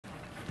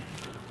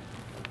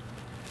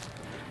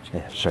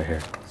Yeah, it's right here.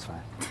 That's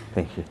fine.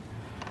 Thank you.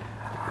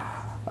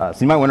 So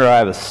you might wonder why I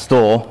have a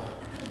stool.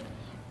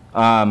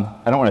 I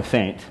don't want to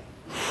faint.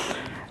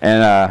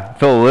 And I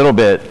feel a little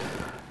bit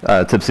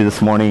tipsy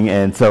this morning.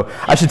 And so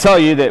I should tell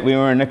you that we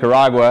were in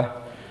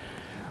Nicaragua.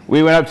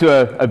 We went up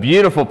to a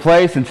beautiful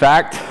place. In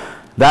fact,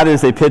 that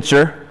is a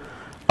picture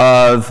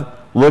of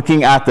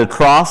looking at the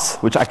cross,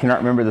 which I cannot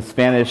remember the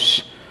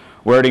Spanish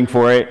wording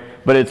for it,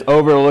 but it's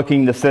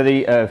overlooking the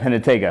city of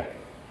Jinotega.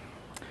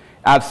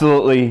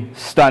 Absolutely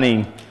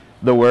stunning.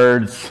 The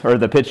words, or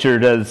the picture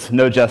does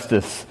no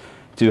justice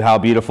to how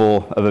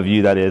beautiful of a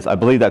view that is. I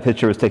believe that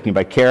picture was taken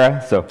by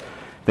Kara, so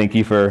thank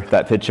you for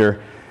that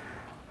picture.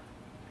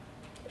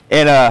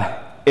 And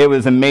it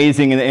was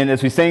amazing, and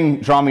as we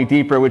sang Draw Me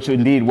Deeper, which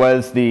indeed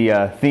was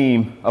the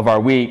theme of our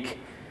week,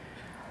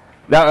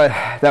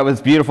 that was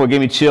beautiful. It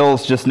gave me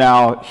chills just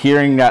now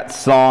hearing that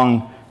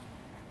song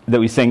that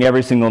we sang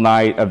every single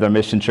night of their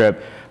mission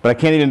trip. But I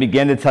can't even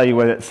begin to tell you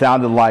what it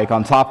sounded like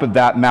on top of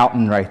that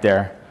mountain right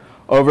there,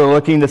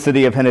 overlooking the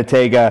city of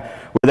Jinotega,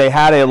 where they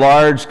had a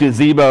large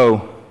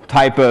gazebo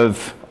type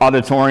of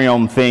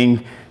auditorium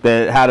thing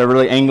that had a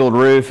really angled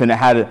roof, and it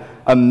had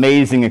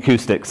amazing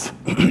acoustics.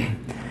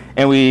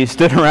 And we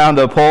stood around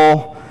a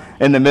pole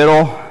in the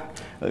middle,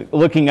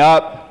 looking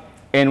up,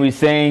 and we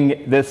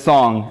sang this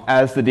song,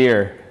 As the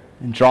Deer,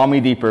 Draw Me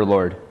Deeper,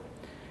 Lord.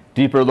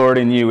 Deeper, Lord,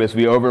 in you, as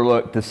we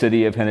overlooked the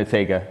city of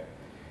Jinotega.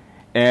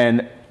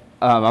 And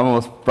I'm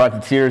almost brought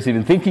to tears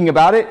even thinking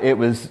about it. It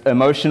was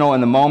emotional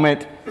in the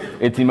moment.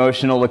 It's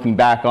emotional looking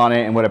back on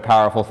it, and what a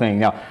powerful thing.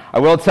 Now, I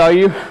will tell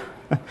you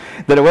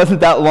that it wasn't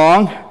that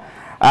long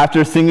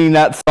after singing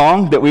that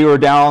song that we were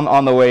down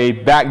on the way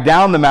back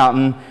down the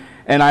mountain,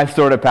 and I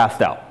sort of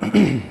passed out.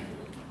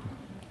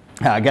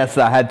 I guess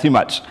I had too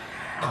much.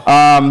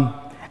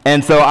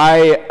 And so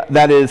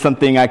that is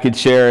something I could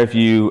share if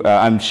you,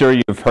 I'm sure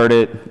you've heard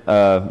it.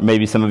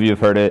 Maybe some of you have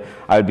heard it.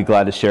 I would be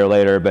glad to share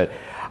later, but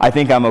I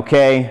think I'm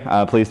okay.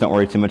 Please don't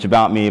worry too much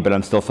about me, but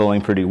I'm still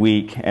feeling pretty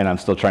weak, and I'm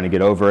still trying to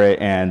get over it.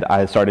 And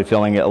I started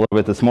feeling it a little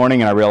bit this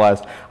morning, and I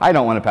realized I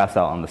don't want to pass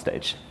out on the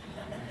stage.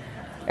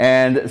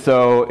 And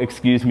so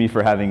excuse me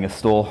for having a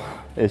stool.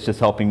 It's just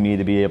helping me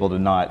to be able to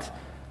not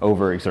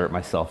overexert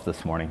myself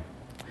this morning.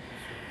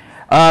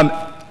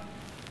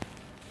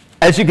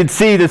 As you can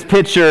see, this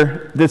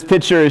picture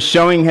is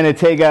showing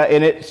Jinotega,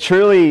 and it's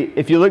truly,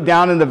 if you look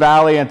down in the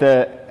valley at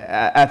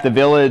the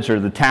village or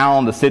the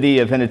town, the city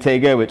of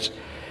Jinotega, which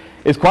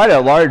is quite a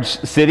large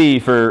city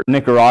for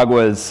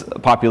Nicaragua's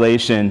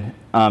population.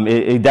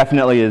 It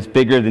definitely is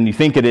bigger than you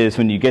think it is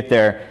when you get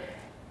there.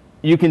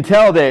 You can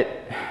tell that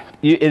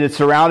it is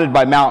surrounded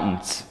by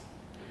mountains.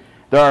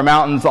 There are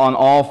mountains on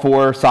all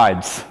four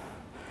sides,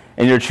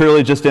 and you're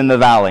truly just in the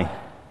valley.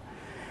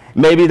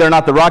 Maybe they're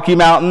not the Rocky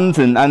Mountains,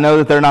 and I know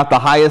that they're not the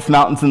highest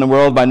mountains in the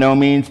world by no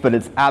means, but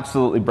it's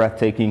absolutely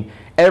breathtaking.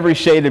 Every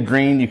shade of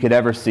green you could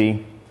ever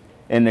see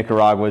in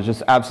Nicaragua is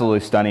just absolutely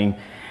stunning.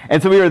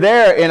 And so we were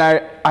there, and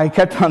I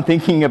kept on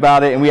thinking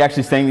about it, and we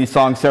actually sang these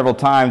songs several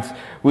times.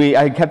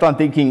 I kept on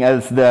thinking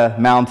as the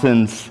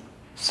mountains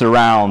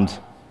surround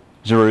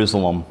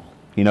Jerusalem.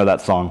 You know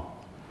that song.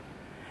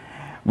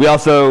 We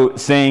also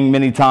sang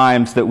many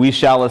times that we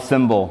shall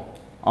assemble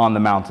on the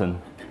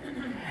mountain.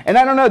 And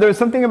I don't know, there was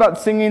something about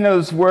singing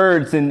those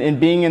words and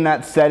being in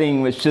that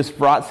setting which just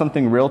brought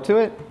something real to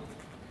it.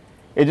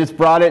 It just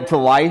brought it to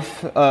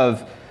life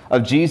of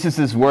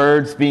Jesus'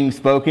 words being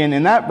spoken,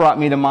 and that brought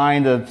me to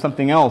mind of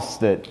something else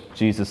that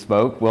Jesus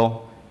spoke.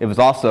 Well, it was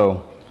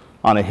also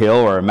on a hill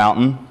or a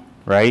mountain,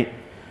 right?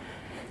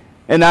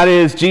 And that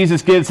is,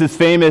 Jesus gives his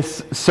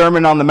famous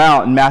Sermon on the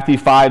Mount in Matthew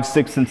 5,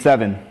 6, and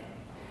 7.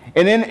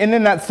 And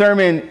in that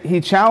sermon, he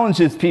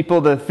challenges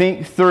people to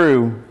think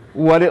through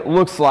what it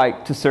looks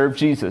like to serve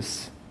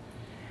Jesus.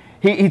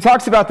 He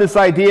talks about this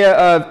idea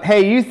of,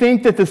 hey, you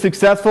think that the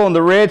successful and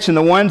the rich and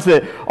the ones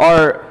that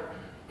are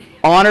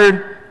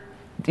honored,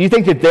 you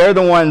think that they're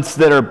the ones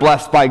that are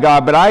blessed by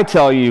God, but I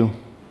tell you,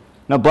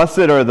 no, blessed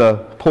are the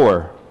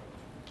poor.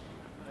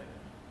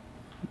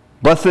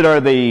 Blessed are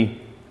the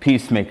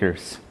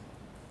peacemakers.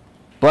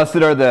 Blessed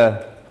are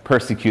the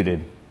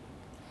persecuted.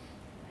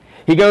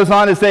 He goes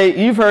on to say,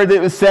 you've heard that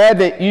it was said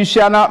that you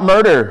shall not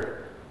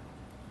murder.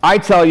 I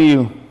tell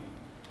you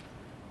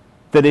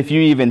that if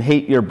you even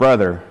hate your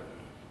brother,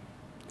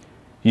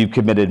 you've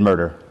committed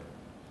murder.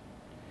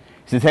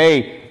 He says,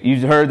 hey,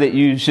 you've heard that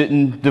you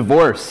shouldn't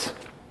divorce.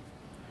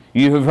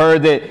 You have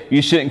heard that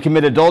you shouldn't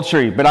commit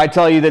adultery. But I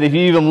tell you that if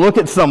you even look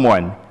at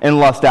someone and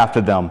lust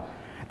after them,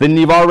 then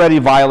you've already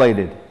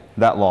violated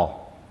that law.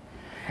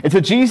 And so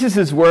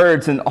Jesus'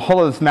 words in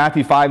all of this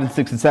Matthew 5 and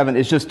 6 and 7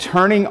 is just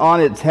turning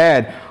on its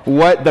head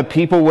what the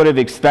people would have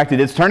expected.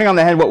 It's turning on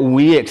the head what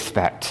we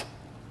expect.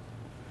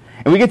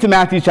 And we get to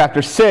Matthew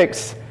chapter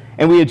 6,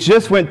 and we had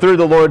just went through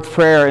the Lord's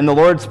Prayer, and the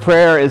Lord's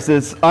Prayer is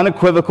this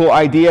unequivocal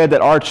idea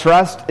that our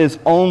trust is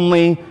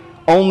only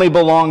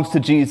belongs to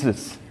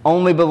Jesus,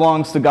 only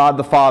belongs to God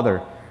the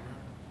Father.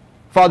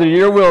 Father,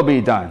 your will be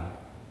done.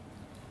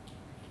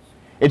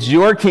 It's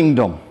your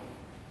kingdom.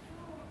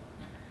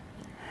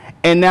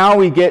 And now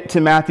we get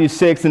to Matthew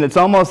 6, and it's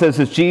almost as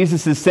if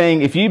Jesus is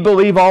saying, if you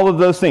believe all of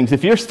those things,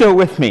 if you're still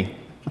with me,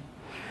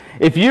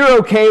 if you're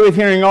okay with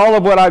hearing all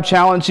of what I've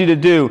challenged you to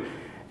do,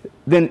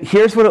 then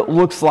here's what it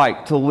looks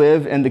like to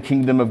live in the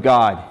kingdom of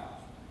God.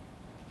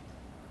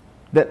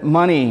 That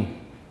money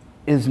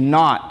is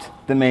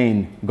not the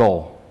main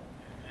goal.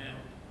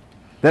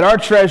 That our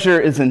treasure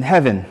is in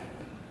heaven.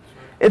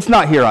 It's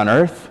not here on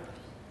earth.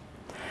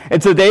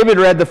 And so David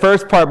read the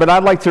first part, but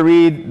I'd like to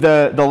read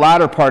the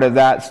latter part of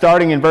that,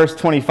 starting in verse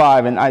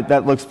 25. And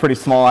that looks pretty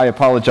small. I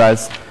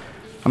apologize.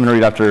 I'm going to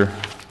read after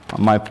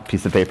on my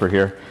piece of paper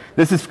here.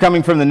 This is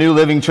coming from the New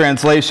Living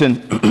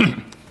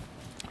Translation.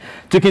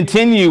 To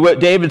continue what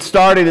David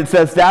started, it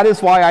says, "That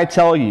is why I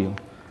tell you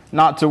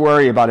not to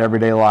worry about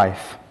everyday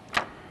life.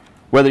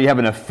 Whether you have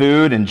enough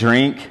food and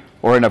drink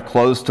or enough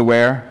clothes to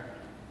wear,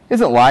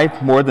 isn't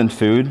life more than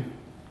food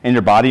and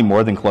your body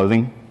more than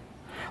clothing?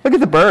 Look at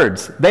the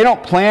birds. They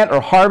don't plant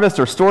or harvest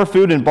or store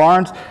food in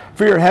barns,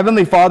 for your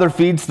heavenly Father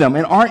feeds them.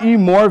 And aren't you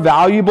more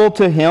valuable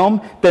to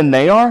Him than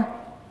they are?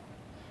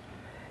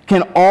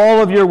 Can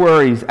all of your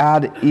worries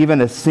add even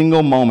a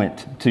single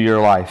moment to your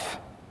life?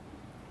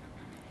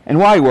 And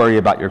why worry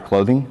about your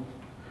clothing?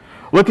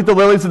 Look at the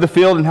lilies of the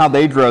field and how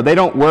they grow. They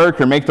don't work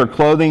or make their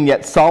clothing,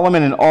 yet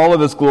Solomon in all of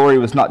his glory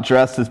was not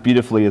dressed as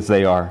beautifully as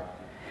they are.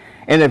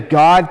 And if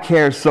God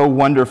cares so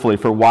wonderfully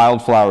for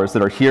wildflowers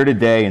that are here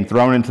today and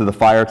thrown into the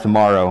fire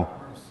tomorrow,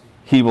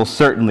 He will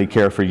certainly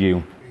care for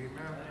you.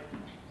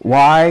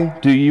 Why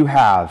do you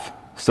have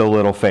so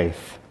little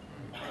faith?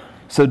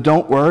 So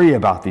don't worry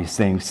about these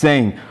things,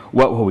 saying,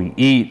 what will we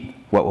eat?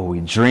 What will we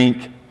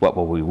drink? What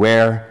will we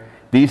wear?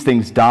 These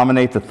things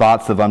dominate the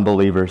thoughts of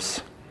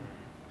unbelievers.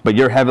 But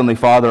your heavenly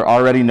Father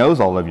already knows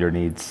all of your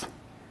needs.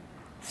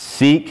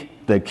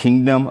 Seek the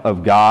kingdom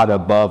of God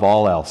above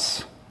all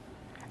else,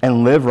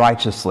 and live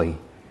righteously,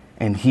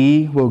 and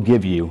He will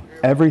give you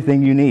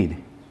everything you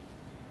need.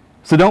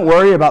 So don't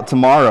worry about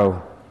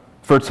tomorrow,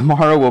 for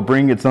tomorrow will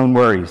bring its own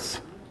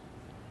worries.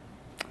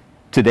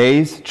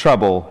 Today's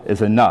trouble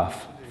is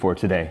enough for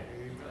today."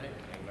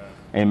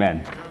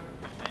 Amen.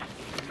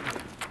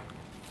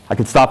 I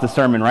could stop the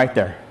sermon right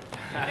there.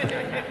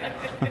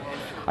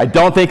 I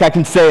don't think I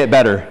can say it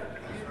better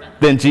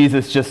than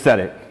Jesus just said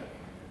it.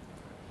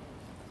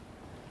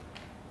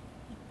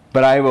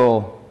 But I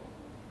will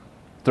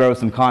throw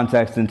some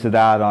context into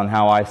that on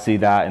how I see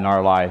that in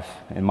our life,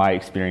 in my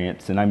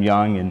experience. And I'm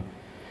young, and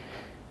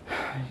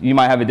you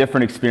might have a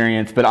different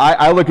experience. But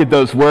I look at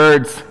those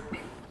words,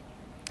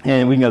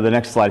 and we can go to the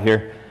next slide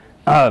here.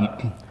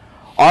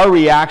 Our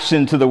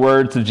reaction to the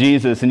words of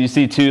Jesus, and you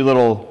see two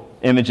little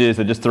images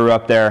I just threw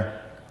up there.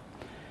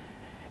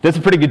 Does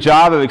a pretty good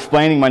job of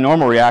explaining my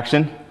normal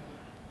reaction.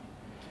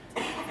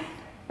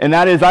 And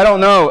that is, I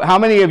don't know, how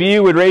many of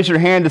you would raise your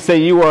hand to say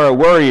you are a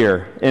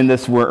worrier in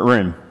this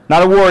room?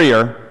 Not a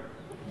warrior,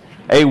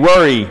 a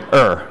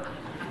worrier.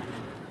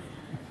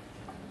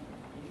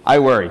 I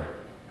worry.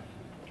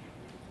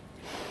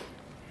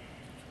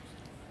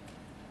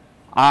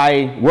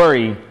 I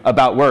worry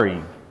about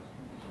worrying.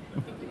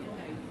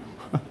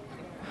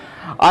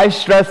 I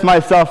stress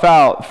myself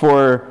out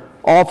for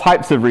all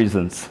types of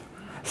reasons,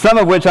 some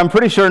of which I'm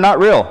pretty sure are not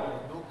real.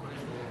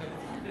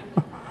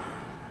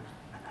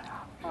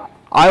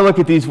 I look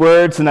at these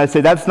words and I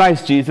say, that's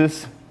nice,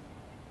 Jesus.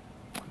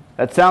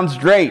 That sounds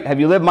great. Have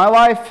you lived my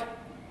life?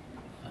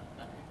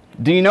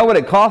 Do you know what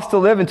it costs to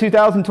live in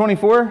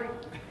 2024?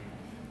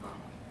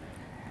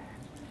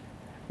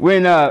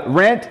 When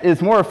rent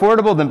is more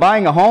affordable than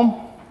buying a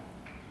home,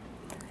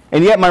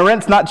 and yet my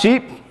rent's not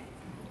cheap?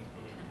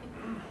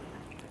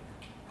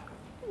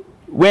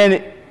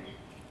 When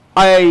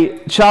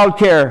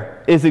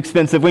childcare is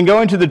expensive, when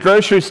going to the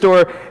grocery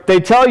store, they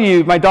tell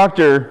you, my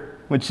doctor,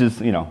 which is,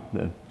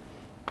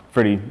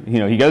 pretty,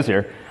 he goes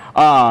here.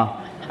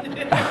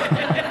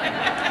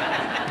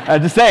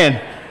 I'm just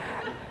saying,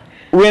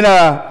 when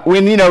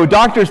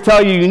doctors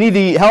tell you need to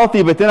eat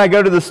healthy, but then I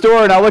go to the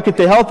store and I look at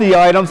the healthy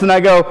items and I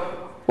go,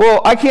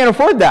 well, I can't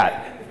afford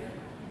that.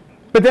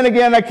 But then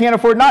again, I can't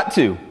afford not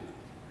to.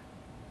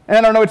 And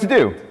I don't know what to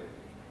do.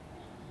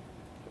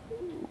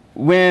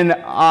 When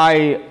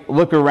I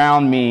look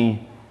around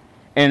me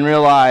and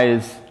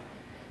realize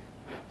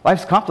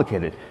life's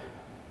complicated.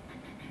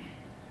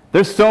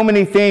 There's so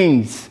many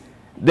things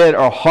that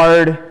are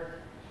hard.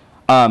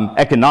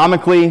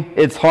 Economically,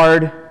 it's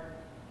hard.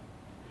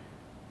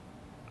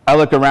 I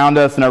look around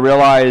us and I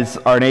realize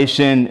our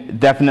nation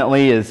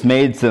definitely has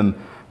made some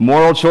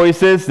moral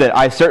choices that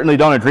I certainly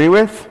don't agree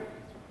with.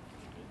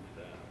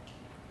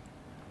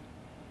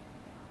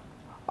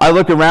 I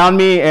look around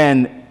me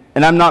and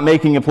I'm not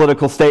making a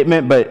political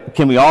statement, but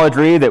can we all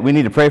agree that we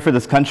need to pray for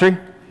this country?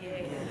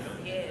 Yes.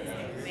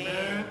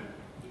 Amen.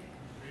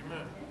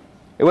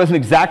 It wasn't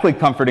exactly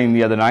comforting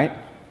the other night.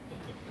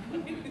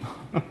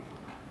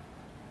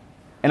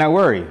 And I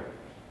worry.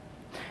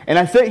 And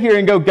I sit here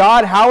and go,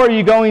 God, how are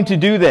you going to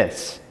do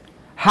this?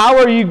 How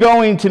are you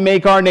going to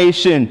make our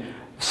nation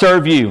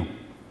serve you?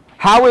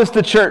 How is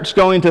the church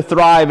going to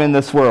thrive in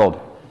this world?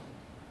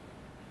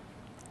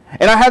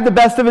 And I have the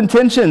best of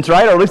intentions,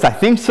 right? Or at least I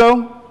think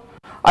so.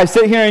 I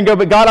sit here and go,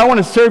 but God, I want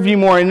to serve you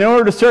more. And in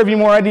order to serve you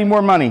more, I need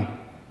more money.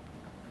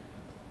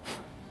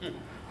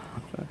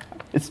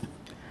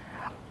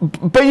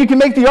 But you can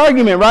make the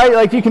argument, right?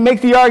 Like you can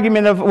make the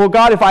argument of, well,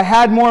 God, if I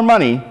had more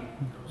money,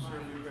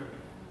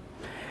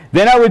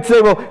 then I would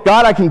say, well,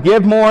 God, I can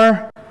give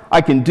more.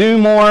 I can do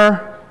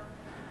more.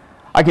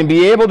 I can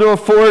be able to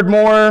afford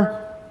more.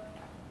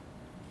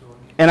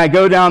 And I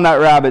go down that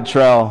rabbit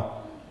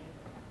trail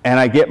and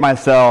I get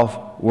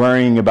myself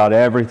worrying about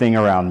everything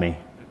around me.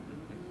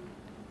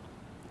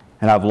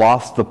 And I've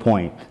lost the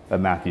point of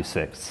Matthew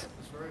 6.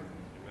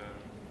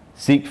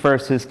 Seek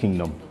first his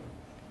kingdom.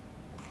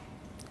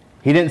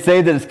 He didn't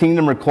say that his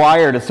kingdom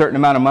required a certain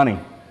amount of money.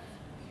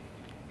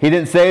 He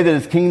didn't say that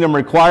his kingdom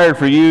required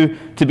for you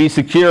to be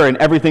secure in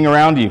everything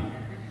around you.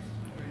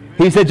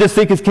 He said just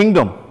seek his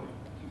kingdom.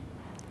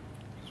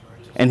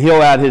 And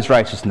he'll add his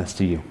righteousness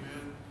to you.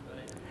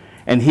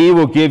 And he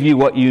will give you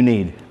what you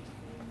need.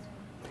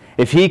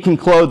 If he can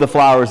clothe the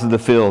flowers of the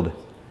field,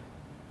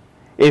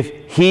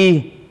 if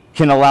he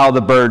can allow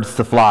the birds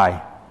to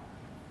fly,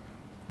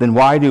 then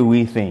why do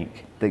we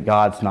think that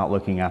God's not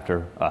looking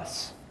after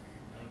us?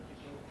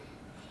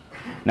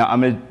 Now,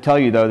 I'm going to tell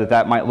you, though,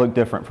 that might look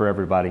different for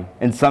everybody.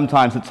 And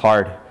sometimes it's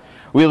hard.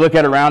 We look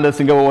at around us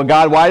and go, well,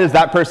 God, why does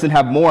that person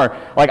have more?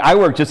 Like, I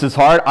work just as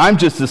hard. I'm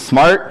just as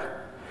smart.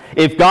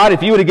 If God,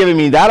 if you would have given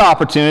me that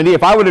opportunity,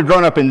 if I would have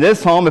grown up in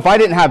this home, if I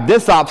didn't have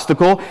this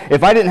obstacle,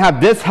 if I didn't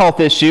have this health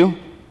issue.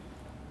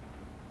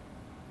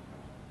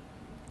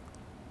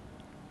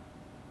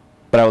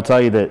 But I will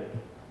tell you that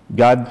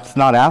God's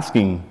not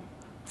asking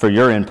for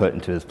your input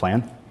into his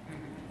plan.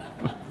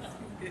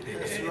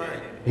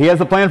 He has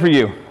a plan for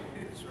you.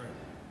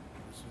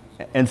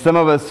 And some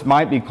of us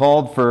might be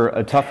called for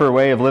a tougher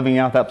way of living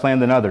out that plan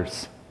than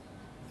others.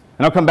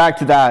 And I'll come back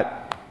to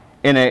that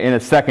in a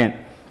second.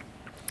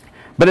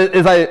 But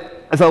as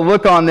I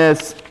look on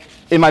this,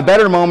 in my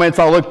better moments,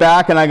 I'll look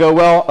back and I go,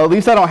 well, at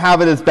least I don't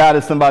have it as bad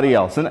as somebody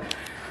else. And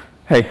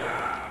hey,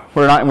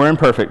 we're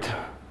imperfect.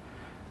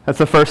 That's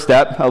the first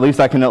step. At least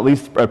I can at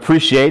least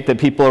appreciate that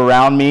people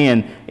around me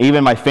and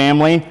even my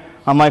family,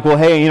 I'm like, well,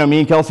 hey, me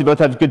and Kelsey both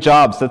have good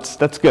jobs.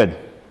 That's good.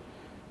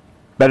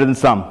 Better than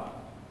some.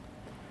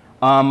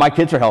 My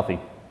kids are healthy.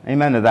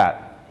 Amen to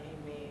that.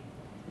 Amen.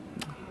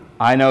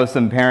 I know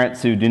some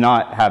parents who do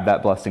not have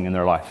that blessing in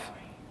their life.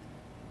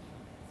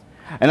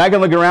 And I can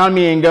look around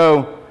me and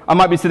go, I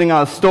might be sitting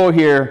on a stool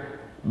here,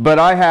 but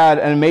I had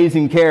an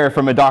amazing care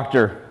from a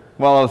doctor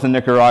while I was in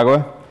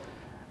Nicaragua,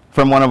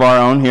 from one of our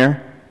own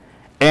here.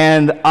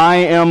 And I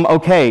am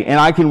okay, and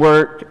I can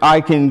work,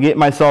 I can get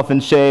myself in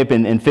shape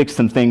and fix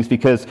some things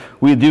because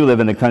we do live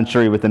in a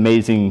country with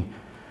amazing,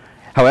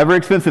 however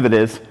expensive it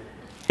is,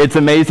 it's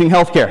amazing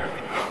health care.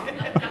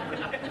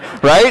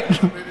 Right?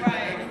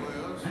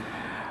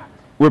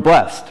 We're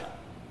blessed.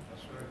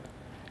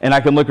 And I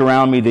can look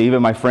around me to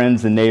even my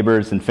friends and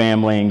neighbors and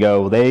family and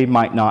go, they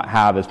might not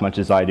have as much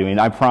as I do.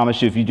 And I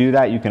promise you, if you do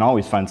that, you can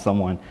always find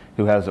someone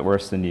who has it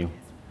worse than you.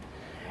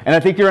 And I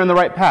think you're on the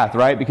right path,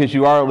 right? Because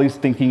you are at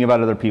least thinking about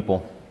other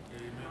people.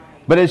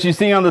 But as you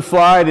see on the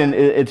slide, and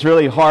it's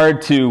really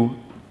hard to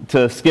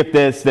skip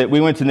this, that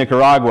we went to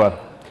Nicaragua,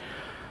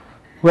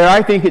 where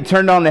I think it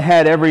turned on the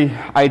head every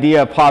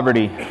idea of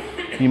poverty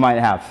you might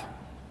have.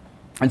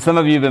 And some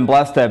of you have been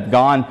blessed to have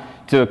gone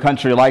to a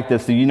country like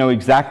this, so you know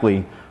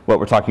exactly what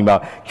we're talking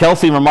about.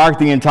 Kelsey remarked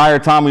the entire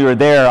time we were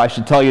there. I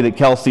should tell you that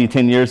Kelsey,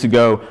 10 years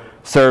ago,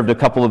 served a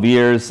couple of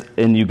years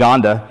in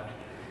Uganda,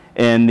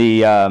 in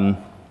the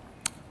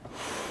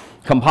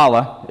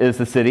Kampala is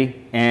the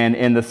city, and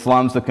in the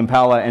slums of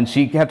Kampala, and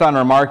she kept on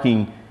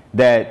remarking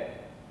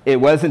that it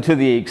wasn't to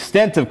the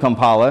extent of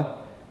Kampala,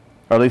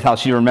 or at least how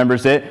she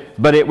remembers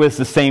it, but it was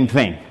the same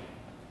thing,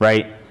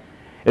 right?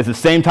 It's the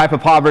same type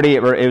of poverty.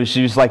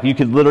 She was like, you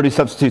could literally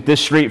substitute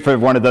this street for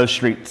one of those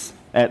streets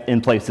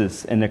in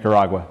places in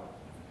Nicaragua.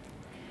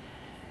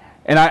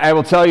 And I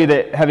will tell you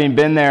that having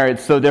been there,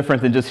 it's so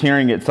different than just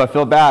hearing it. So I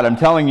feel bad. I'm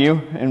telling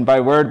you, and by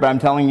word, but I'm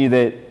telling you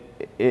that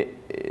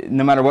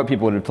no matter what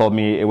people would have told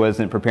me, it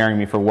wasn't preparing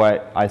me for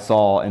what I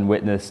saw and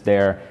witnessed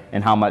there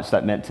and how much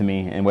that meant to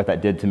me and what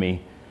that did to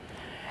me.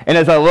 And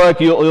as I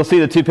look, you'll see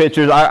the two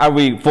pictures.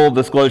 I full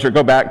disclosure,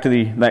 go back to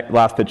the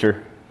last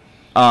picture.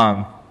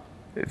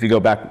 If you go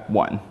back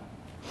one.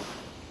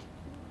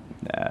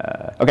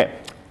 Okay.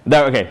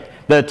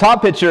 The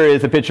top picture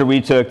is a picture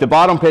we took. The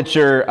bottom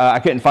picture, I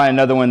couldn't find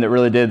another one that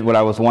really did what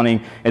I was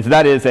wanting. And so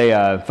that is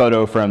a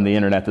photo from the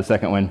internet, the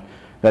second one.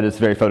 That is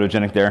very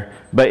photogenic there.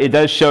 But it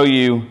does show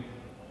you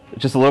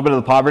just a little bit of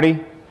the poverty.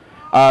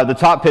 The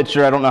top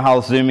picture, I don't know how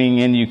zooming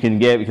in you can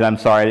get because I'm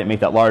sorry I didn't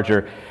make that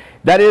larger.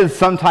 That is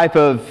some type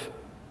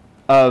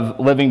of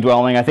living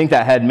dwelling. I think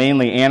that had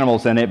mainly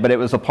animals in it, but it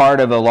was a part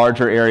of a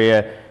larger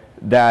area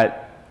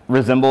that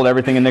resembled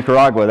everything in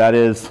Nicaragua. That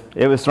is,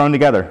 it was thrown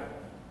together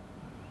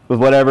with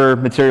whatever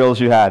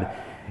materials you had.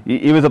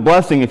 It was a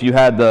blessing if you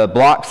had the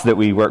blocks that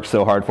we worked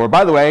so hard for.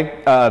 By the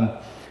way,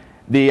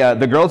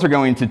 the girls are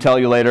going to tell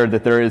you later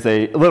that there is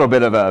a little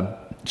bit of a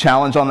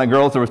challenge on the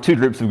girls. There was two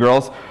groups of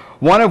girls,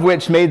 one of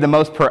which made the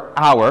most per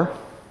hour,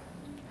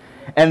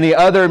 and the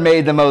other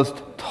made the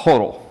most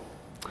total.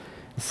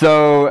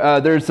 So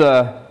just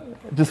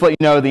to let you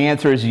know, the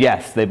answer is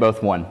yes, they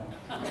both won.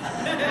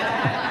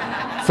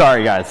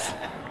 Sorry, guys.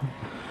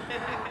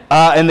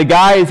 And the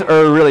guys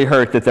are really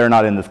hurt that they're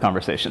not in this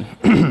conversation.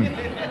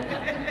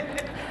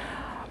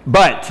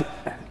 But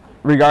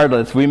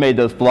regardless, we made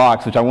those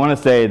blocks, which I want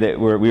to say that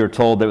we were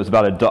told that it was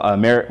about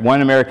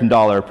 $1 American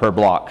per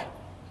block.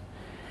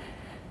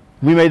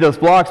 We made those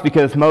blocks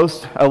because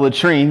a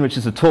latrine, which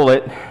is a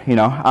toilet,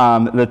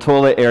 the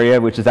toilet area,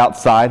 which is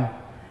outside,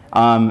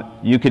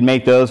 you could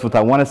make those with,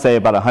 I want to say,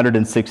 about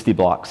 160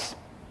 blocks,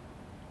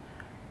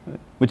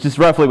 which is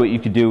roughly what you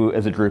could do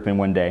as a group in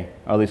one day,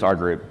 or at least our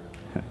group.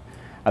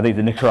 I think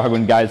the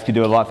Nicaraguan guys could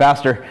do it a lot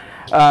faster,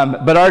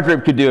 but our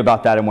group could do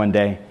about that in one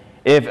day.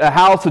 If a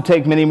house would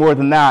take many more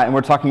than that, and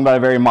we're talking about a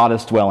very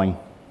modest dwelling,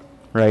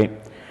 right?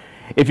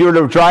 If you were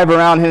to drive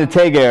around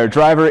Hinatega or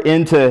drive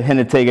into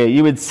Hinatega,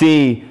 you would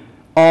see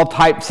all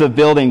types of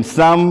buildings.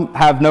 Some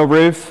have no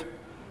roof,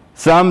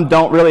 some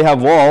don't really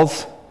have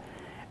walls,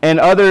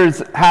 and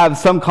others have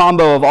some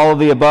combo of all of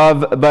the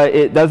above, but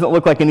it doesn't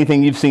look like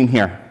anything you've seen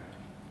here.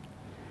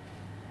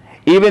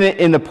 Even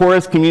in the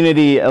poorest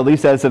community, at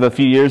least as of a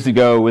few years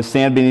ago, was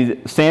San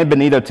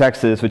Benito,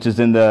 Texas, which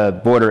is in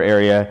the border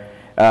area,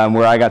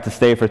 where I got to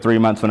stay for 3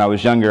 months when I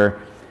was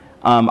younger.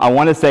 I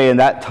want to say in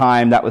that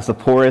time, that was the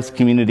poorest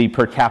community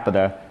per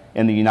capita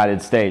in the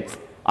United States.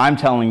 I'm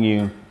telling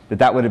you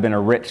that would have been a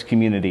rich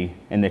community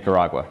in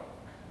Nicaragua.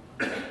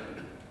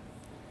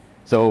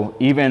 So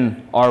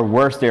even our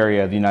worst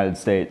area of the United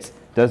States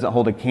doesn't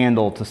hold a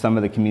candle to some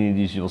of the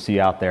communities you'll see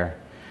out there.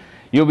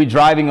 You'll be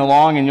driving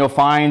along and you'll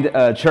find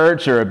a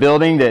church or a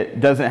building that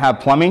doesn't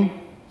have plumbing.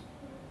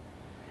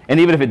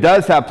 And even if it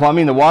does have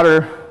plumbing, the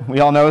water,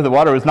 we all know the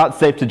water was not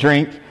safe to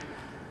drink.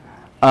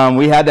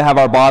 We had to have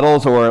our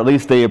bottles, or at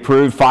least they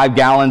approved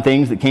 5-gallon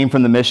things that came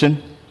from the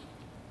mission.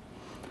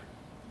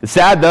 It's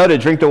sad, though, to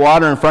drink the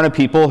water in front of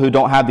people who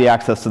don't have the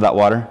access to that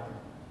water.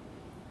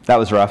 That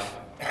was rough.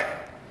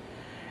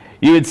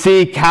 You would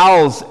see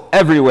cows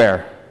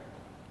everywhere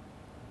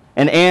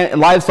and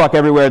livestock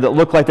everywhere that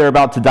look like they're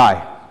about to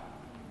die,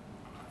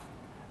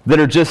 that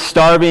are just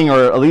starving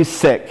or at least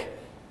sick.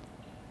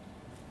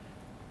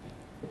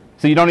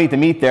 So you don't eat the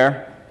meat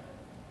there,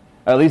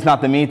 or at least not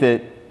the meat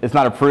that is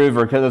not approved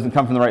or doesn't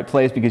come from the right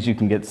place, because you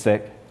can get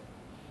sick.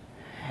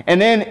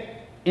 And then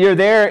you're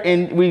there,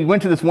 and we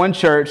went to this one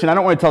church, and I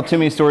don't want to tell too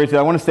many stories because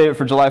I want to save it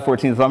for July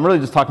 14th, so I'm really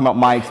just talking about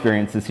my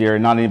experiences here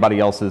and not anybody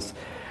else's.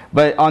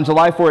 But on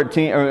July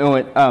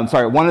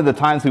 14th, one of the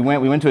times we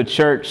went to a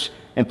church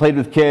and played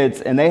with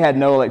kids, and they had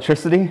no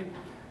electricity,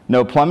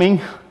 no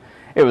plumbing.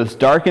 It was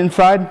dark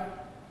inside.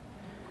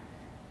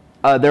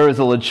 There was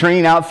a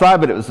latrine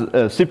outside, but it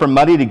was super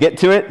muddy to get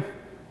to it.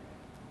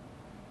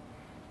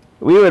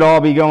 We would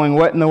all be going,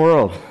 what in the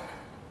world?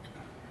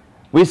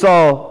 We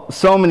saw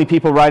so many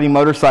people riding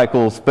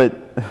motorcycles, but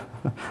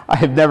I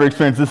have never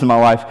experienced this in my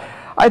life.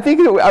 I think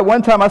at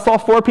one time I saw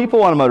 4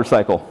 people on a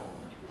motorcycle.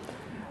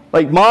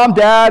 Like mom,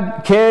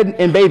 dad, kid,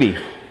 and baby.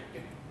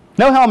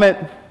 No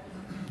helmet,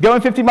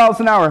 going 50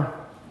 miles an hour.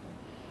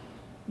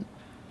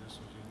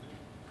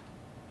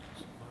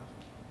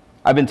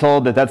 I've been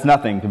told that that's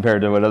nothing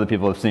compared to what other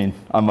people have seen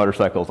on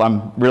motorcycles.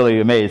 I'm really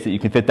amazed that you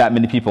can fit that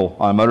many people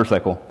on a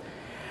motorcycle.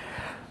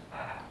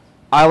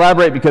 I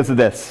elaborate because of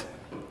this.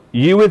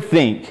 You would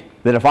think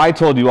that if I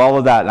told you all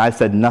of that and I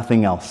said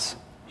nothing else,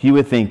 you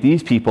would think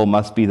these people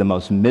must be the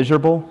most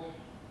miserable,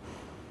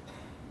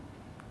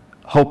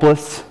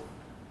 hopeless,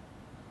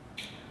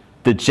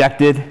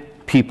 dejected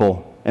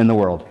people in the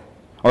world.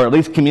 Or at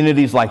least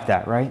communities like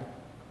that, right?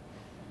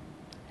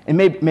 And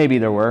maybe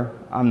there were.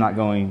 I'm not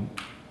going,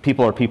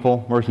 people are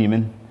people, we're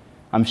human.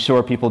 I'm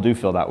sure people do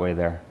feel that way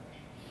there.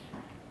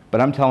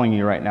 But I'm telling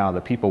you right now,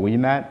 the people we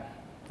met,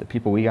 the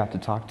people we got to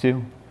talk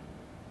to,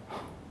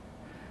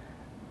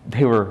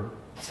 they were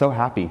so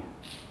happy.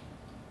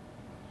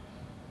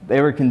 They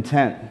were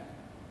content.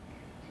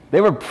 They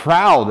were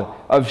proud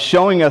of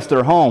showing us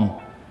their home.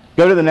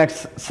 Go to the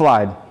next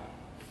slide.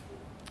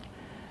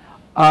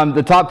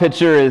 The top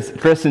picture is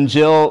Chris and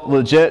Jill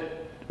legit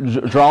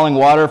drawing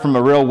water from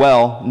a real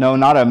well. No,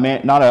 not an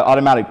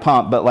automatic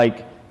pump, but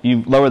like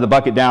you lower the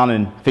bucket down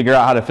and figure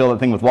out how to fill that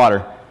thing with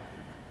water.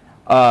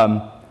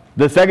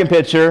 The second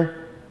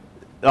picture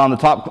on the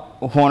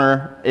top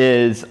corner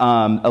is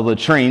a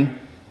latrine.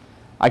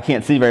 I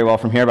can't see very well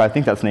from here, but I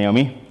think that's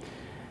Naomi.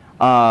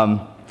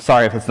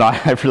 Sorry if it's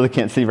not. I really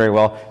can't see very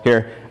well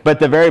here.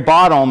 But the very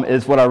bottom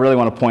is what I really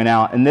want to point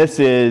out. And this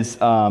is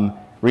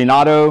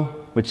Renato,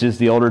 which is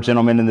the older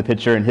gentleman in the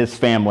picture, and his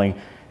family,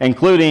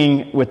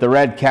 including, with the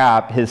red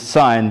cap, his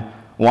son,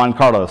 Juan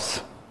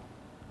Carlos.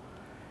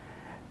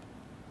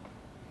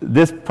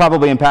 This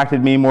probably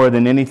impacted me more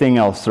than anything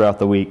else throughout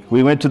the week.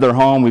 We went to their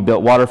home, we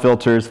built water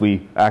filters.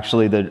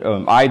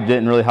 I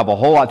didn't really have a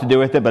whole lot to do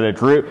with it, but a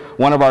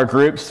couple of our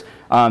groups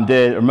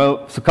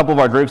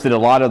did a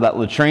lot of that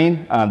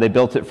latrine. They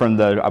built it from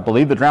I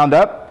believe the ground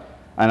up,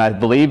 and I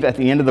believe at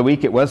the end of the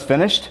week it was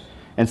finished.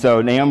 And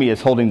so Naomi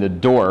is holding the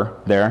door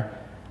there.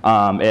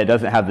 It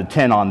doesn't have the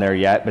 10 on there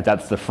yet, but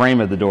that's the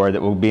frame of the door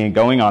that will be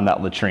going on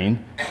that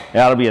latrine.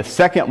 That'll be a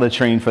second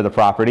latrine for the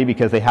property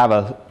because they have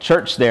a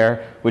church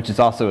there, which is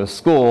also a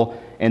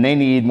school, and they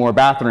need more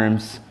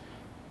bathrooms,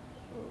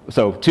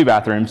 so 2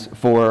 bathrooms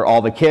for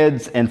all the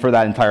kids and for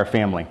that entire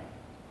family.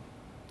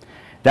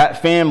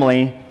 That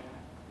family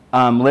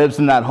lives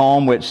in that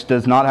home which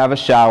does not have a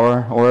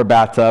shower or a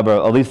bathtub,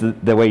 or at least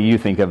the way you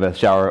think of a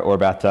shower or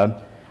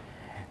bathtub.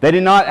 They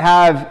do not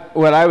have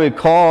what I would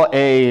call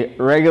a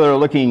regular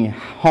looking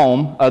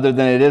home, other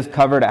than it is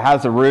covered, it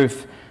has a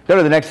roof. Go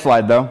to the next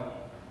slide though.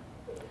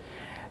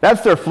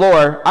 That's their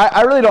floor.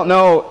 I really don't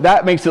know,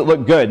 that makes it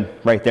look good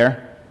right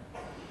there.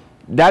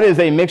 That is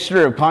a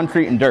mixture of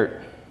concrete and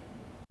dirt.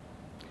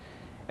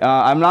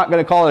 I'm not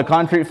going to call it a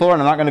concrete floor,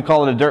 and I'm not going to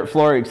call it a dirt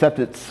floor, except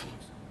it's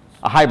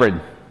a hybrid.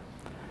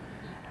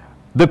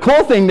 The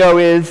cool thing though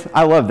is,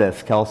 I love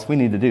this, Kels, we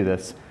need to do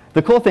this.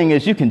 The cool thing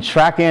is you can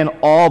track in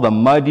all the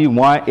mud you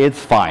want, it's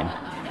fine.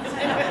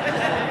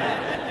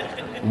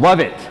 Love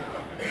it.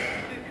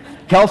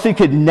 Kelsey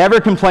could never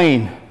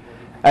complain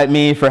at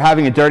me for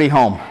having a dirty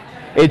home.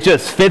 It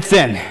just fits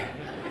in.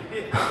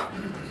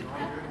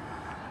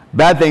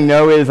 Bad thing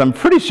though is I'm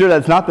pretty sure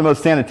that's not the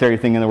most sanitary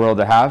thing in the world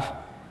to have.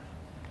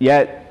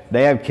 Yet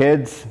they have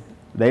kids,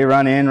 they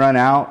run in, run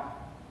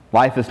out,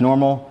 life is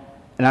normal,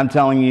 and I'm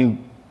telling you,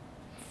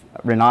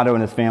 Renato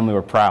and his family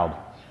were proud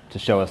to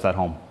show us that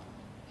home.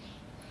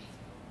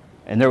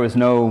 And there was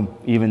no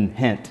even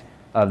hint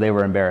of they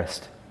were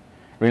embarrassed.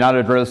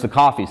 Renato drows the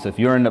coffee, so if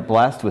you end up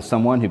blessed with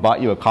someone who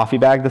bought you a coffee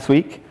bag this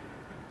week,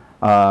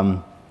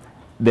 then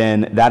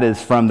that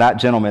is from that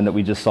gentleman that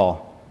we just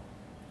saw.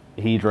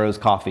 He drows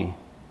coffee,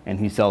 and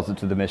he sells it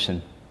to the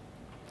mission.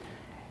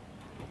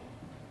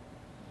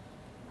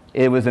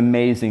 It was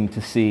amazing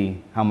to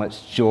see how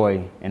much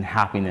joy and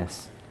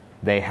happiness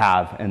they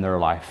have in their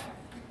life.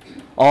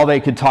 All they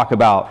could talk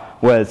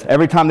about was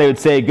every time they would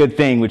say a good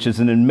thing, which is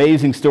an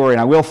amazing story,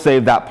 and I will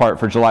save that part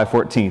for July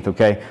 14th,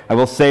 okay? I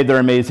will save their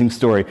amazing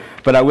story.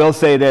 But I will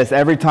say this,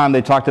 every time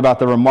they talked about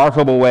the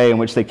remarkable way in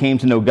which they came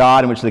to know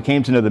God, in which they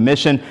came to know the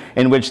mission,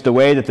 in which the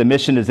way that the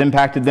mission has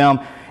impacted them,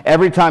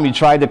 every time you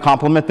tried to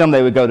compliment them,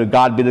 they would go, to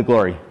God be the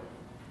glory.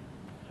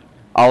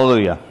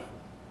 Hallelujah.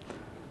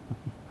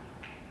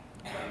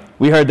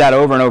 We heard that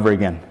over and over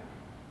again.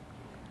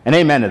 And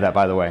amen to that,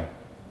 by the way.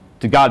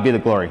 To God be the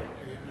glory.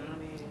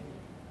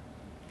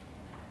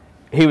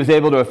 He was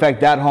able to affect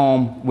that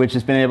home, which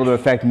has been able to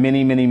affect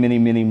many, many, many,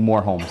 many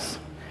more homes.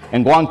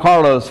 And Juan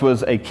Carlos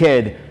was a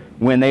kid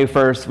when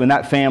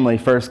that family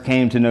first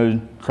came to know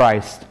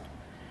Christ.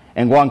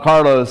 And Juan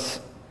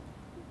Carlos,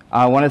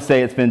 I want to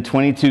say it's been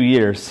 22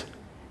 years.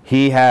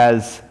 He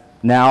has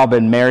now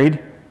been married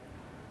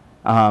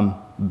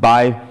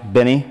by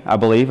Benny, I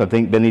believe. I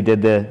think Benny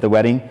did the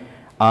wedding.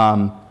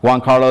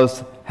 Juan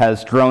Carlos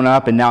has grown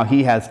up, and now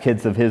he has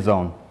kids of his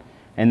own.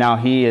 And now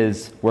he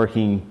is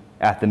working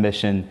at the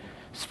mission,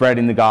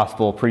 spreading the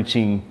gospel,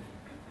 preaching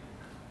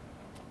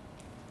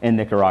in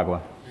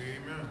Nicaragua.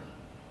 Amen.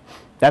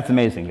 That's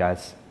amazing,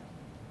 guys.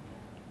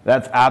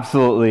 That's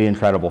absolutely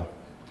incredible.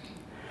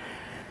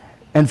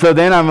 And so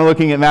then I'm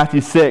looking at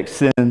Matthew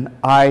 6, and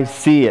I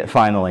see it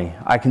finally.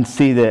 I can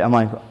see that. I'm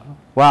like,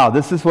 wow,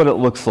 this is what it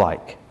looks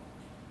like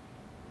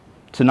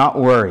to not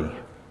worry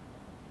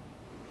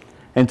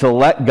and to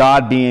let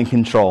God be in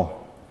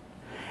control.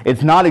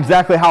 It's not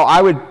exactly how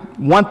I would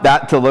want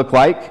that to look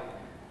like,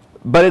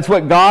 but it's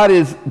what God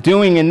is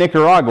doing in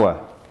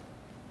Nicaragua.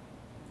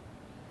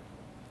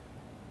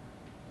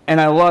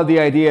 And I love the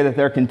idea that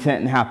they're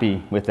content and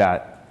happy with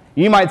that.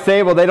 You might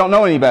say, well, they don't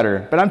know any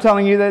better. But I'm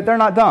telling you that they're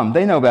not dumb.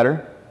 They know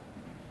better.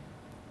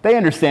 They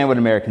understand what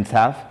Americans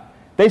have.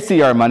 They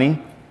see our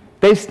money.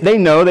 They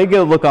know. They get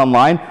a look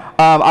online.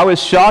 I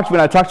was shocked when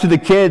I talked to the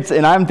kids,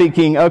 and I'm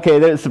thinking, okay,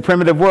 it's a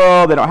primitive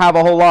world. They don't have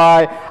a whole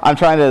lot. I'm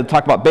trying to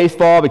talk about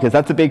baseball because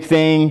that's a big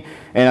thing.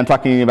 And I'm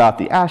talking about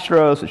the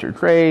Astros, which are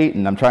great,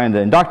 and I'm trying to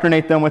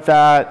indoctrinate them with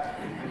that.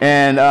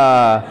 And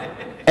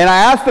I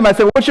asked them, I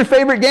said, what's your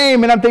favorite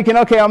game? And I'm thinking,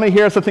 okay, I'm going to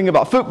hear something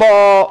about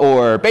football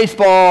or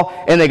baseball.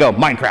 And they go,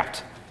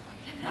 Minecraft.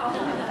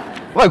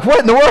 Like, what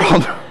in the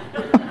world?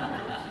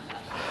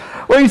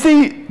 Well, you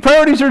see,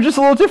 priorities are just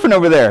a little different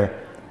over there.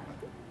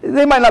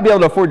 They might not be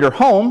able to afford your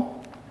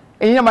home,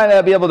 and you might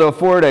not be able to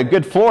afford a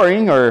good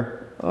flooring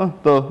or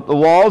the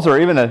walls or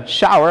even a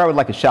shower. I would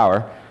like a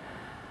shower.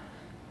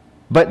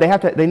 But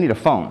they need a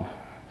phone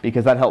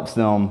because that helps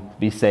them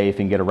be safe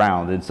and get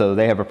around. And so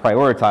they have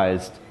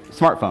prioritized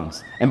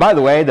smartphones. And by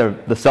the way,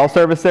 the cell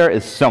service there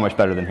is so much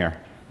better than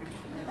here.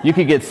 You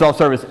could get cell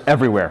service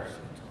everywhere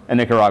in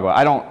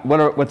Nicaragua.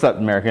 What's up,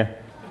 America?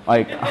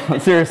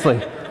 Like,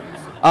 seriously.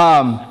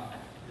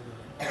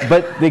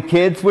 But the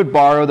kids would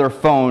borrow their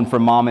phone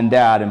from mom and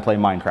dad and play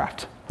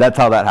Minecraft. That's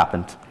how that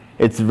happened.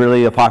 It's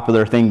really a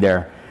popular thing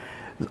there.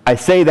 I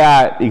say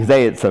that because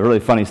A, it's a really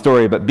funny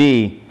story, but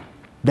B,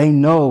 they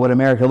know what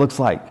America looks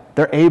like.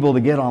 They're able to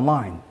get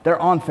online. They're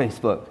on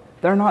Facebook.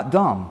 They're not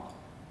dumb.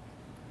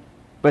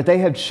 But they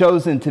have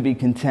chosen to be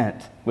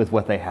content with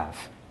what they have.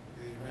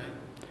 Amen.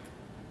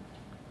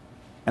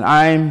 And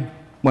I'm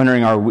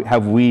wondering,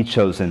 have we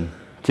chosen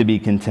to be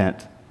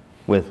content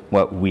with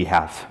what we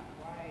have?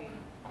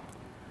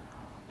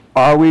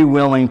 Are we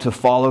willing to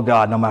follow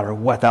God no matter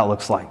what that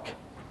looks like?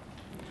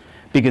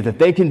 Because if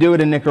they can do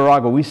it in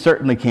Nicaragua, we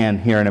certainly can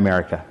here in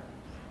America.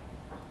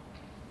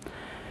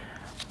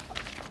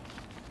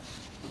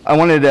 I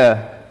wanted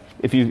to,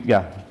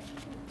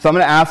 So I'm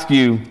going to ask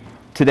you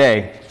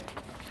today,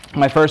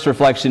 my first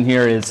reflection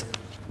here is,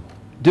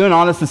 do an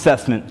honest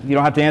assessment. You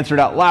don't have to answer it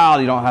out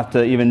loud. You don't have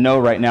to even know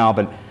right now,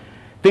 but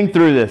think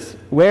through this.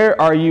 Where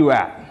are you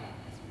at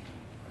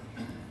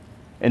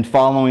in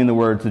following the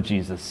words of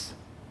Jesus?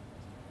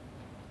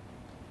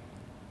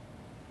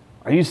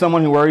 Are you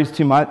someone who worries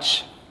too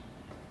much?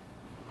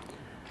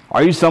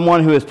 Are you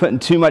someone who is putting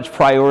too much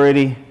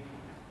priority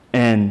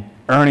in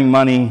earning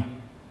money,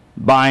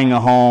 buying a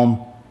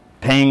home,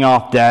 paying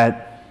off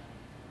debt,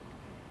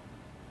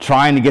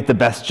 trying to get the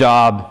best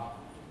job,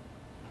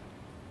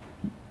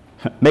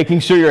 making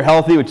sure you're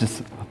healthy, which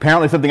is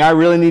apparently something I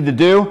really need to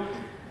do,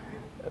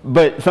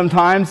 but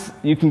sometimes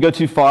you can go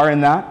too far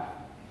in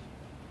that?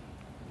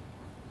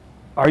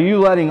 Are you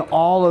letting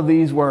all of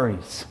these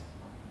worries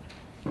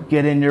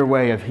get in your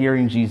way of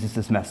hearing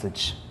Jesus'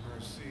 message?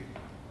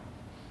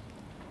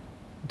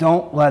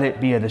 Don't let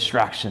it be a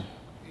distraction.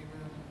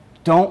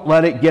 Don't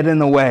let it get in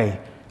the way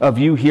of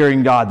you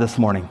hearing God this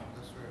morning.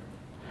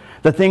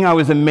 The thing I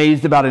was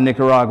amazed about in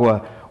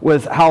Nicaragua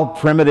was how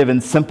primitive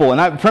and simple,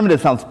 and primitive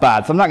sounds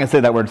bad, so I'm not going to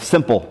say that word,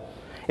 simple.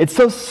 It's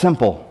so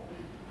simple.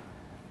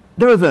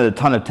 There wasn't a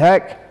ton of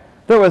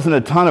tech. There wasn't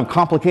a ton of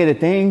complicated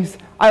things.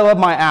 I love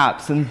my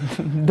apps, and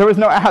there was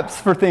no apps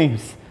for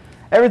things.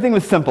 Everything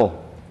was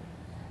simple.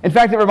 In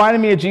fact, it reminded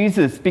me of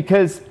Jesus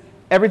because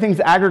everything's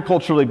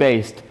agriculturally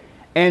based.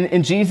 And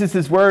in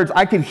Jesus' words,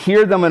 I could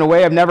hear them in a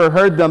way I've never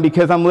heard them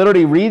because I'm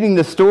literally reading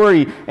the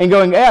story and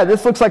going, yeah,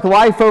 this looks like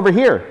life over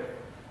here.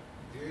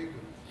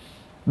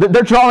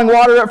 They're drawing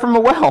water up from a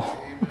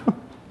well.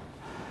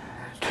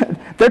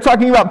 They're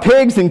talking about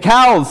pigs and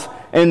cows.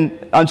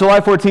 And on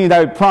July 14th,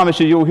 I promise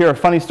you, you'll hear a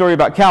funny story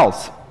about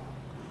cows.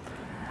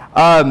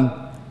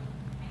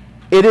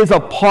 It is a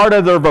part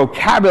of their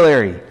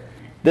vocabulary,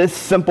 this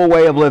simple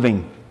way of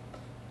living.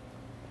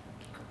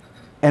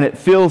 And it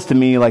feels to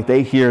me like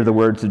they hear the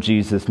words of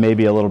Jesus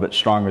maybe a little bit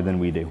stronger than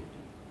we do.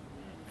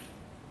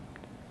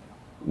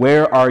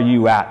 Where are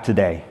you at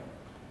today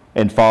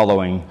in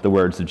following the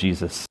words of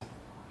Jesus?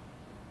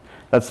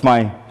 That's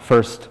my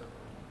first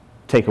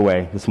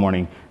takeaway this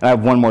morning. And I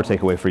have one more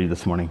takeaway for you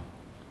this morning.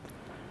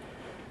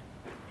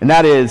 And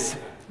that is,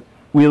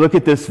 we look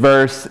at this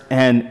verse,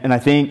 and I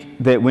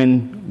think that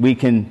when we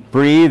can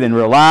breathe and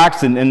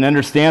relax and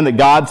understand that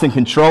God's in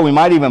control, we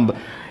might even,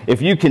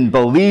 if you can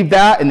believe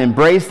that and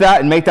embrace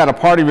that and make that a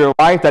part of your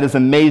life, that is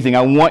amazing.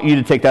 I want you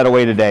to take that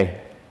away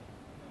today.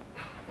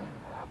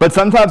 But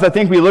sometimes I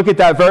think we look at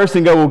that verse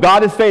and go, well,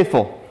 God is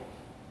faithful.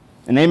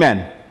 And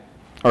amen.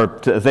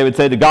 Or as they would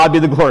say, to God be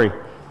the glory.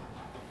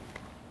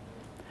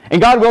 And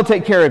God will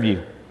take care of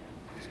you.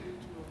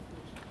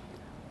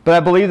 But I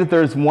believe that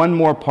there's one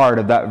more part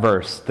of that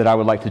verse that I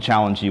would like to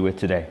challenge you with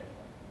today.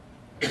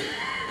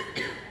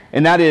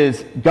 And that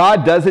is,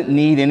 God doesn't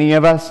need any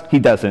of us. He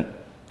doesn't.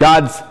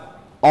 God's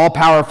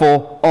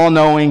all-powerful,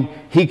 all-knowing.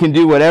 He can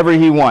do whatever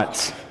he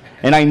wants.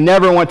 And I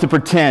never want to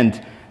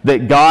pretend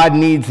that God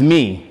needs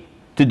me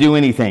to do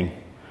anything.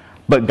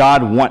 But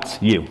God wants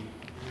you.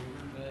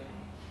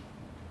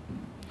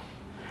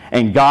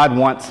 And God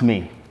wants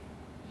me.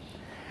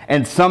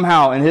 And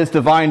somehow, in his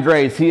divine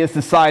grace, he has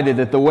decided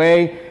that the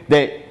way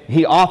that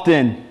he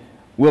often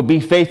will be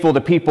faithful to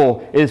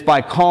people is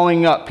by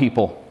calling up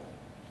people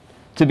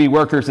to be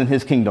workers in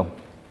his kingdom.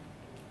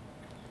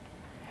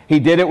 He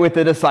did it with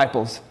the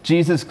disciples.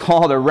 Jesus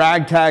called a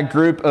ragtag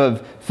group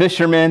of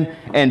fishermen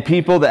and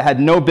people that had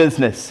no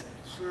business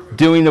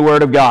doing the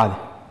word of God.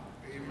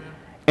 Amen.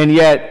 And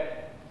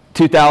yet,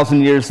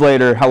 2,000 years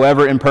later,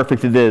 however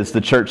imperfect it is,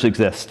 the church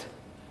exists.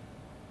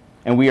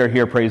 And we are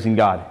here praising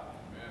God.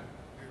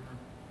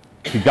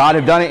 Could God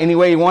have done it any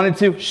way he wanted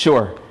to?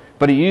 Sure.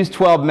 But he used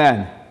 12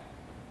 men.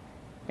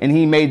 And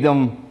he made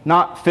them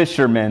not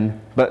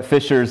fishermen, but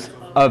fishers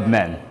of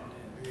men.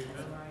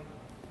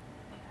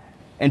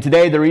 And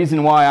today, the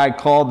reason why I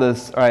called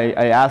this, I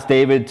asked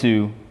David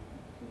to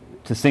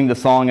sing the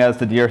song As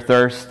the Deer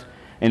Thirst,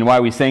 and why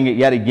we sang it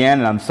yet again,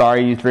 and I'm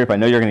sorry, youth group, I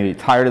know you're going to be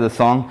tired of the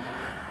song.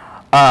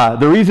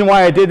 The reason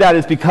why I did that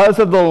is because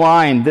of the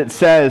line that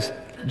says,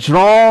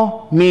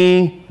 "Draw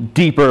me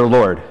deeper,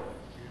 Lord."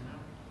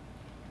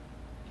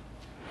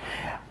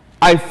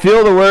 I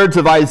feel the words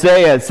of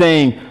Isaiah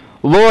saying,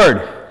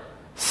 "Lord,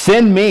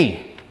 send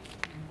me."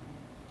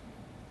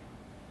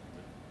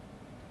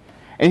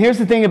 And here's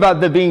the thing about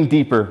the being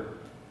deeper.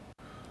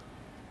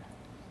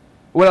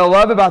 What I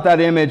love about that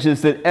image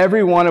is that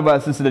every one of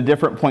us is at a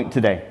different point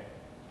today.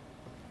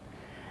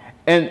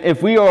 And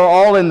if we are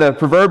all in the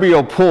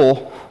proverbial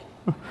pool,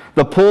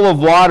 the pool of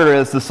water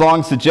as the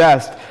song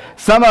suggests,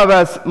 some of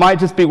us might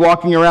just be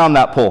walking around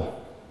that pool.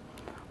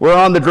 We're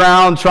on the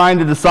ground trying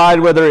to decide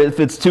whether if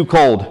it's too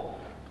cold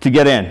to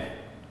get in,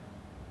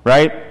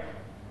 right?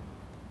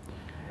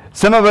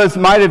 Some of us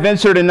might have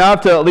ventured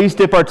enough to at least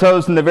dip our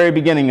toes in the very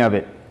beginning of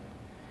it.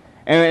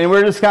 And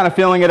we're just kind of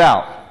feeling it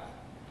out.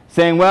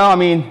 Saying, well, I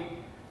mean,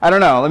 I don't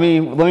know, let me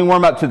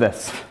warm up to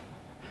this.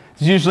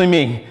 It's usually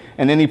me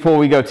in any pool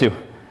we go to.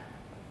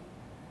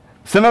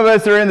 Some of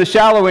us are in the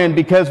shallow end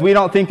because we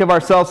don't think of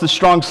ourselves as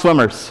strong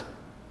swimmers.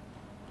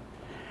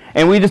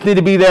 And we just need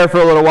to be there for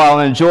a little while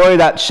and enjoy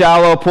that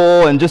shallow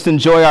pool and just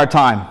enjoy our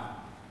time.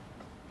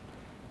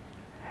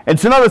 And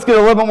some of us get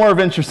a little bit more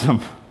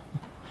venturesome.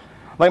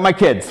 Like my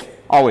kids,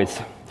 always.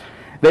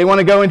 They want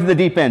to go into the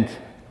deep end,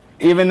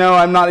 even though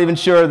I'm not even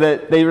sure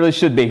that they really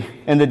should be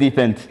in the deep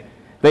end.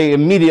 They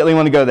immediately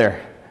want to go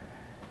there.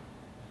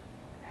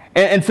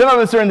 And some of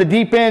us are in the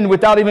deep end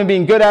without even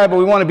being good at it, but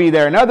we want to be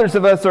there. And others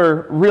of us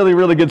are really,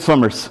 really good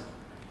swimmers.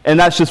 And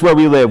that's just where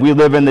we live. We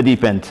live in the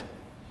deep end.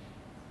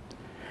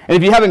 And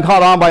if you haven't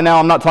caught on by now,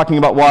 I'm not talking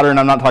about water and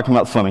I'm not talking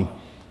about swimming.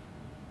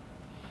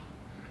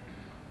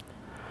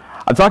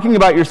 I'm talking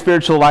about your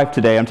spiritual life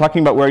today. I'm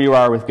talking about where you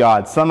are with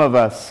God. Some of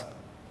us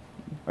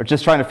are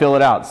just trying to fill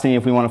it out, seeing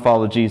if we want to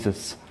follow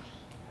Jesus.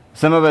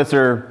 Some of us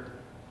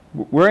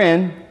we're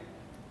in.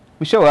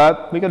 We show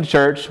up. We go to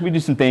church. We do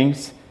some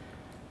things.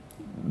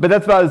 But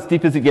that's about as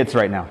deep as it gets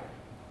right now.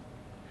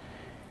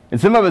 And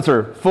some of us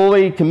are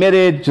fully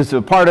committed, just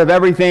a part of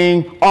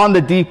everything, on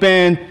the deep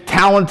end,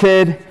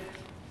 talented,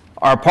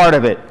 are a part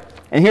of it.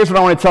 And here's what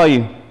I want to tell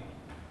you.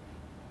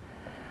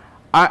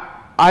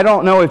 I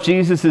don't know if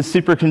Jesus is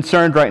super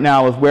concerned right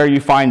now with where you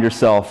find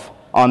yourself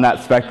on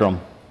that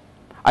spectrum.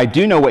 I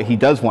do know what he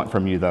does want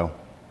from you, though.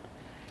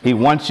 He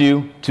wants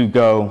you to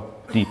go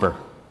deeper.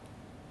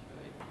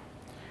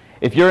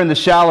 If you're in the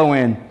shallow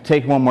end,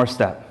 take one more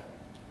step.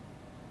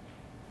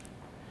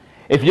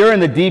 If you're in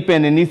the deep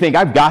end and you think,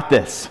 I've got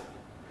this,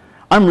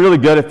 I'm really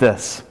good at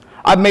this,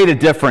 I've made a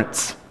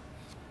difference.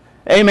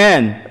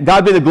 Amen.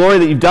 God be the glory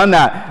that you've done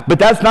that. But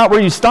that's not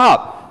where you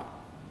stop.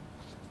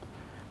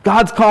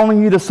 God's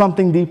calling you to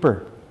something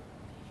deeper.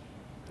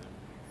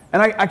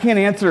 And I can't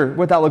answer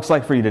what that looks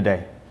like for you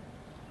today.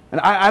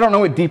 And I don't know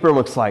what deeper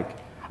looks like.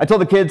 I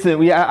told the kids that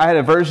I had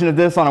a version of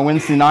this on a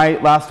Wednesday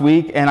night last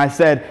week, and I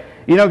said,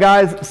 you know,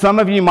 guys, some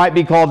of you might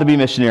be called to be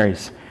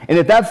missionaries. And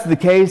if that's the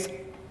case,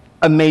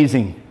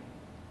 amazing.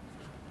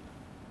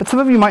 But some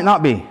of you might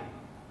not be.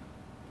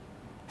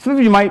 Some of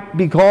you might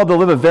be called to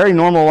live a very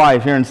normal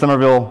life here in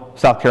Summerville,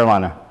 South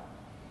Carolina.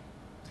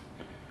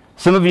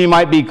 Some of you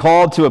might be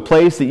called to a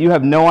place that you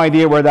have no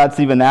idea where that's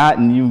even at,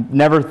 and you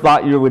never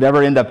thought you would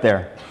ever end up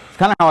there. It's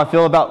kind of how I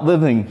feel about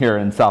living here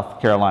in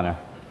South Carolina.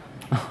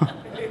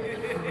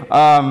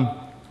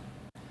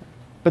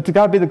 But to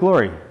God be the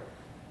glory,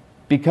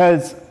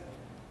 because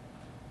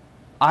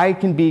I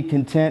can be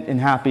content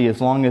and happy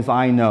as long as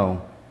I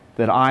know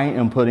that I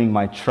am putting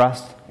my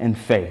trust and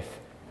faith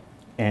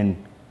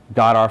in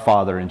God our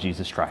Father and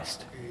Jesus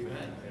Christ. Amen.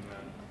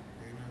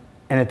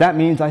 And if that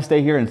means I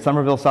stay here in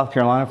Summerville, South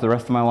Carolina for the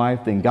rest of my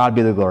life, then God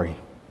be the glory.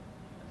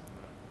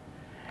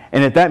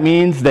 And if that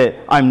means that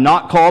I'm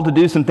not called to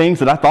do some things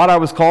that I thought I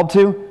was called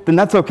to, then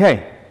that's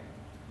okay.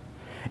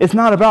 It's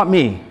not about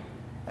me,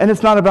 and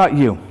it's not about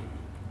you.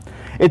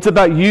 It's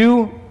about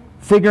you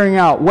figuring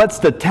out what's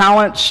the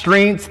talent,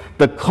 strengths,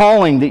 the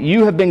calling that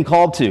you have been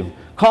called to.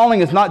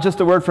 Calling is not just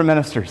a word for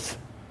ministers.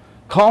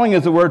 Calling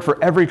is a word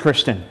for every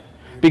Christian,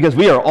 because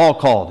we are all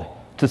called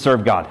to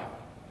serve God.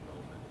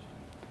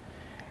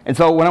 And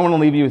so what I want to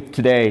leave you with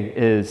today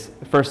is,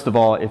 first of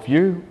all, if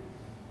you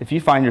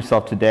find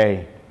yourself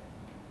today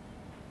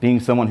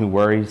being someone who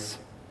worries,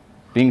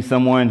 being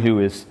someone who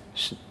is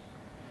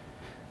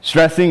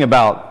stressing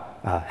about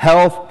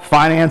health,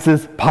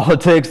 finances,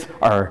 politics,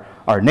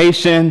 our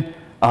nation,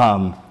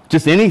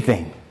 just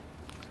anything,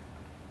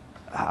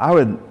 I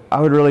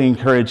would really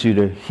encourage you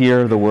to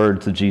hear the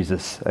words of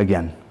Jesus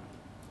again.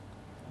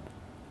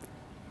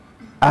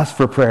 Ask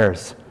for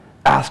prayers.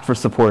 Ask for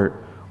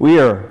support. We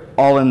are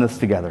all in this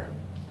together.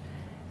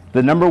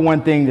 The number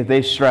one thing that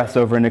they stress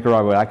over in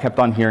Nicaragua, I kept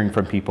on hearing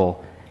from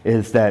people,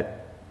 is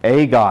that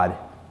A, God,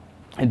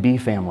 and B,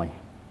 family.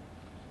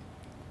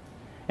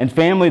 And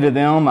family to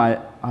them, I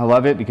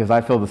love it because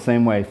I feel the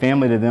same way.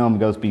 Family to them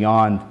goes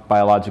beyond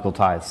biological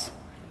ties.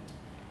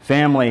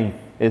 Family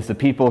is the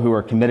people who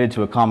are committed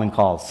to a common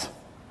cause.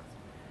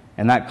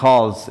 And that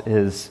cause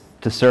is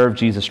to serve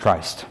Jesus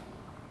Christ.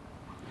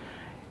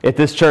 At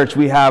this church,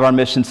 we have our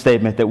mission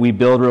statement that we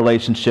build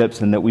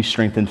relationships and that we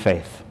strengthen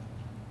faith.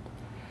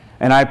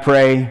 And I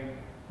pray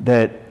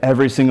that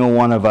every single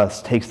one of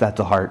us takes that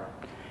to heart.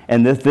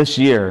 And this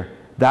year,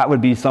 that would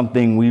be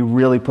something we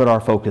really put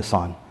our focus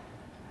on.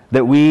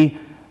 That we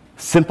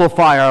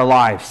simplify our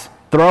lives,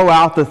 throw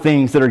out the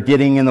things that are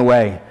getting in the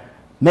way,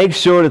 make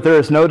sure that there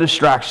is no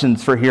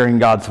distractions for hearing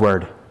God's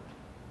word.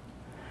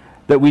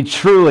 That we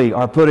truly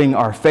are putting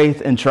our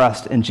faith and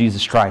trust in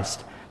Jesus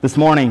Christ. This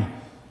morning,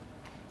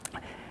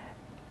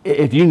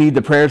 if you need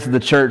the prayers of the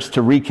church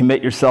to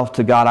recommit yourself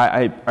to God,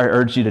 I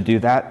urge you to do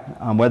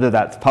that. Whether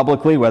that's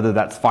publicly, whether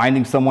that's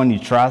finding someone you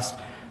trust,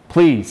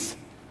 please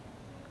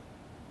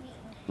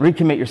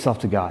recommit yourself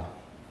to God.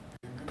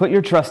 Put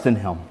your trust in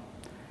Him.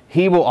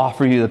 He will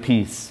offer you the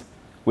peace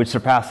which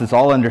surpasses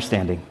all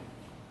understanding.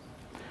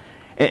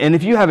 And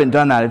if you haven't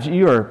done that, if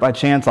you are by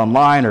chance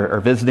online or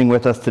visiting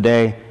with us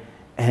today,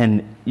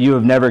 and you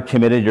have never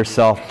committed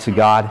yourself to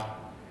God,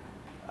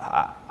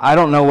 I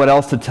don't know what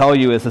else to tell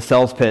you as a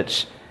sales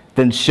pitch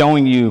than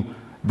showing you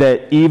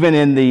that even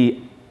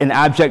in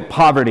abject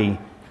poverty,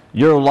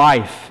 your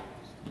life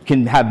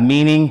can have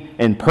meaning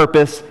and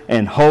purpose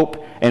and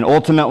hope and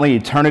ultimately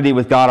eternity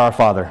with God our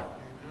Father.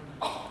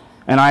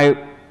 And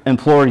I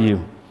implore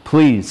you,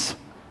 please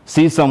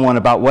see someone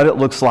about what it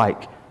looks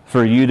like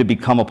for you to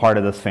become a part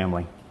of this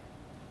family.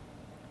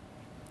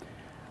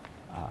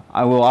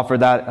 I will offer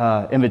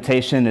that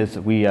invitation as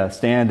we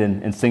stand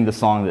and sing the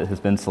song that has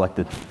been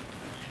selected.